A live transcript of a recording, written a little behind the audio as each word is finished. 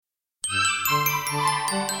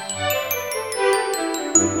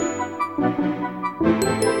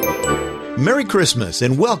Merry Christmas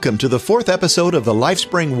and welcome to the 4th episode of the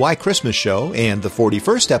Lifespring Why Christmas Show and the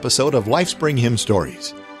 41st episode of Lifespring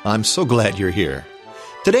HymnStories. I'm so glad you're here.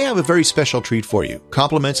 Today I have a very special treat for you.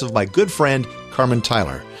 Compliments of my good friend Carmen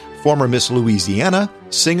Tyler, former Miss Louisiana,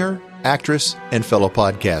 singer, actress, and fellow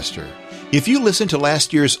podcaster. If you listened to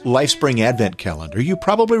last year's Lifespring Advent Calendar, you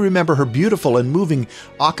probably remember her beautiful and moving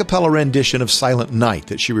a cappella rendition of Silent Night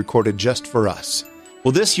that she recorded just for us.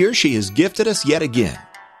 Well, this year she has gifted us yet again.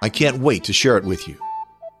 I can't wait to share it with you.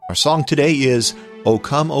 Our song today is O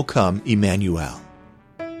Come, Emmanuel.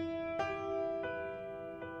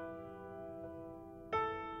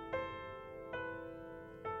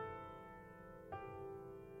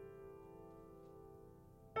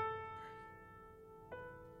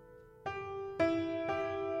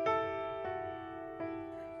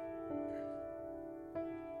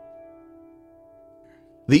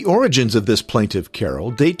 The origins of this plaintive carol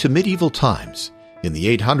date to medieval times. In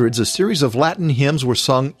the 800s, a series of Latin hymns were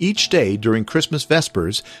sung each day during Christmas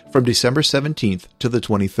Vespers from December 17th to the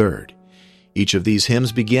 23rd. Each of these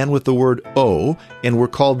hymns began with the word O and were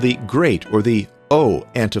called the Great or the O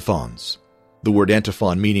antiphons, the word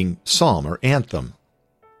antiphon meaning psalm or anthem.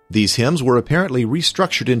 These hymns were apparently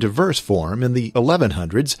restructured into verse form in the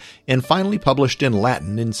 1100s and finally published in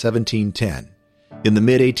Latin in 1710. In the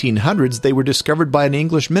mid-1800s, they were discovered by an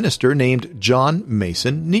English minister named John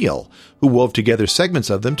Mason Neale, who wove together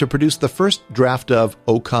segments of them to produce the first draft of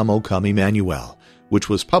O Come, Emmanuel, which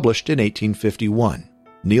was published in 1851.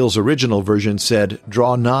 Neale's original version said,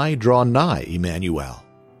 draw nigh, Emmanuel."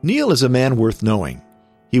 Neale is a man worth knowing.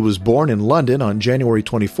 He was born in London on January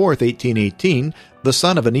 24, 1818, the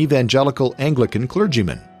son of an evangelical Anglican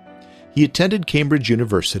clergyman. He attended Cambridge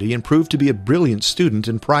University and proved to be a brilliant student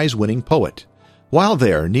and prize-winning poet. While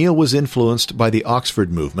there, Neale was influenced by the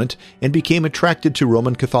Oxford movement and became attracted to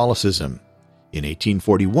Roman Catholicism. In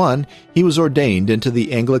 1841, he was ordained into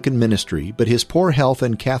the Anglican ministry, but his poor health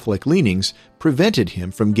and Catholic leanings prevented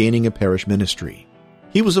him from gaining a parish ministry.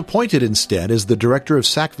 He was appointed instead as the director of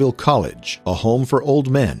Sackville College, a home for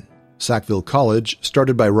old men. Sackville College,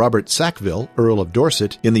 started by Robert Sackville, Earl of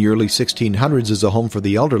Dorset, in the early 1600s as a home for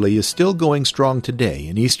the elderly, is still going strong today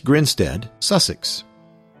in East Grinstead, Sussex.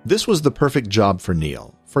 This was the perfect job for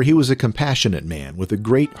Neale, for he was a compassionate man with a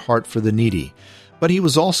great heart for the needy, but he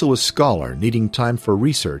was also a scholar needing time for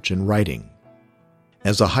research and writing.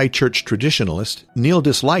 As a high church traditionalist, Neale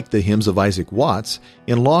disliked the hymns of Isaac Watts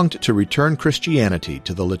and longed to return Christianity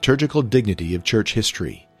to the liturgical dignity of church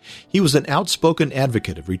history. He was an outspoken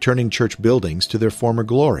advocate of returning church buildings to their former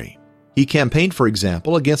glory. He campaigned, for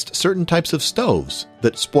example, against certain types of stoves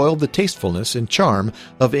that spoiled the tastefulness and charm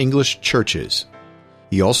of English churches.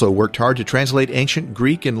 He also worked hard to translate ancient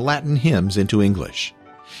Greek and Latin hymns into English.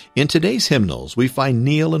 In today's hymnals, we find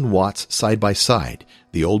Neale and Watts side by side,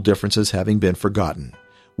 the old differences having been forgotten.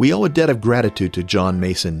 We owe a debt of gratitude to John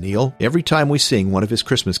Mason Neale every time we sing one of his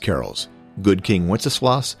Christmas carols, Good King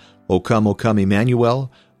Wenceslas, O Come,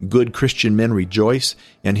 Emmanuel, Good Christian Men Rejoice,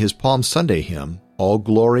 and his Palm Sunday hymn, All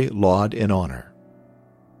Glory, Laud, and Honor.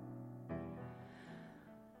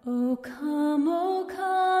 O come,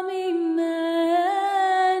 Emmanuel,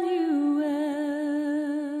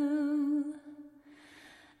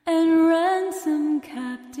 and ransom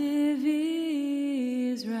captive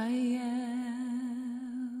Israel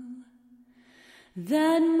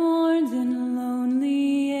that mourns in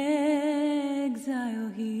lonely exile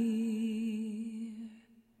here,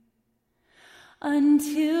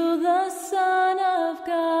 until the Son of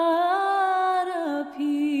God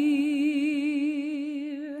appear.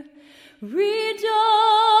 Rejoice,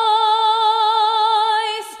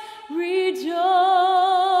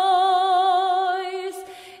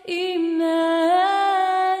 Emmanuel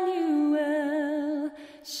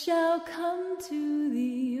shall come to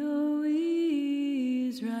thee, O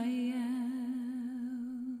Israel.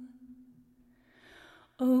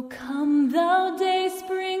 O come, thou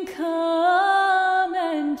dayspring, come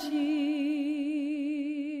and cheer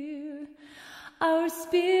our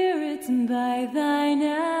spirits by thine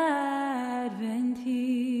advent here.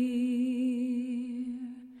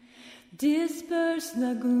 Disperse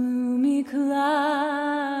the gloomy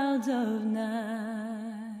clouds of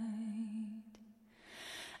night,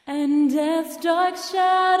 and death's dark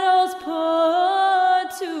shadows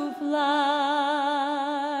put to flight.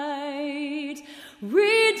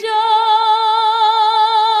 Rejoice,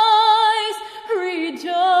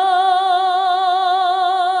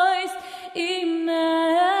 Emmanuel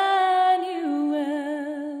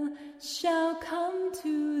shall come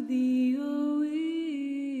to thee, O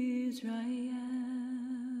Israel.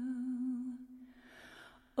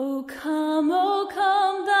 O come,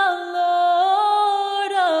 thou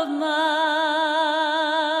Lord of might.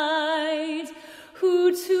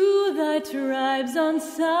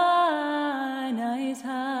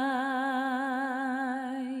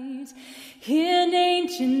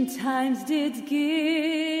 ancient times did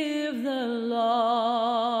give the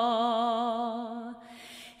law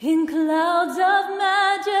in clouds of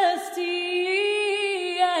majesty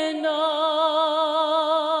and awe.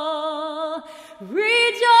 Rejoice,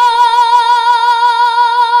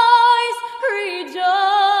 rejoice,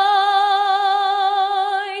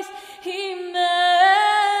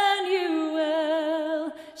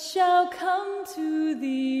 Emmanuel shall come to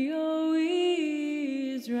thee, O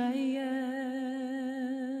Israel.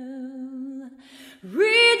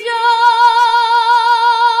 Rejoice,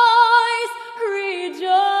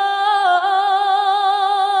 rejoice,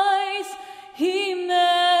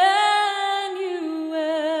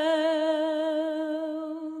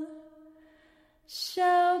 Emmanuel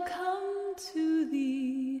shall come to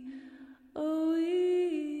thee, O Israel.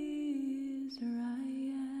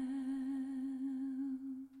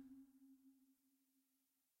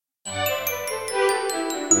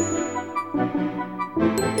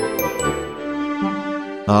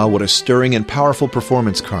 Ah, what a stirring and powerful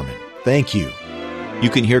performance, Carmen. Thank you. You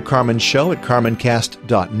can hear Carmen's show at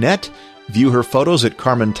carmencast.net, view her photos at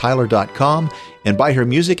carmentyler.com, and buy her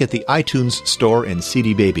music at the iTunes Store and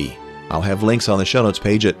CD Baby. I'll have links on the show notes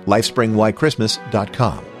page at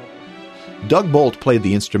lifespringwhychristmas.com. Doug Bolt played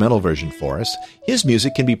the instrumental version for us. His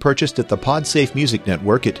music can be purchased at the PodSafe Music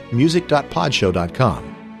Network at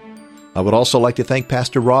music.podshow.com. I would also like to thank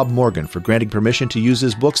Pastor Rob Morgan for granting permission to use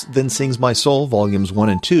his books Then Sings My Soul, Volumes 1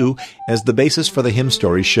 and 2, as the basis for the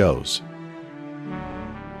HymnStories shows.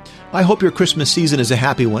 I hope your Christmas season is a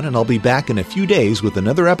happy one, and I'll be back in a few days with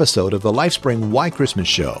another episode of the Lifespring Why Christmas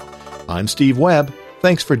Show. I'm Steve Webb.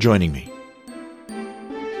 Thanks for joining me.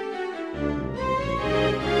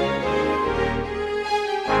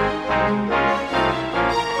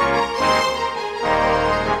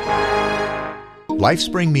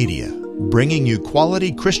 Lifespring Media, bringing you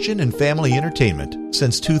quality Christian and family entertainment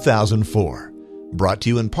since 2004. Brought to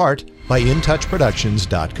you in part by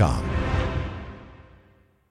InTouchProductions.com.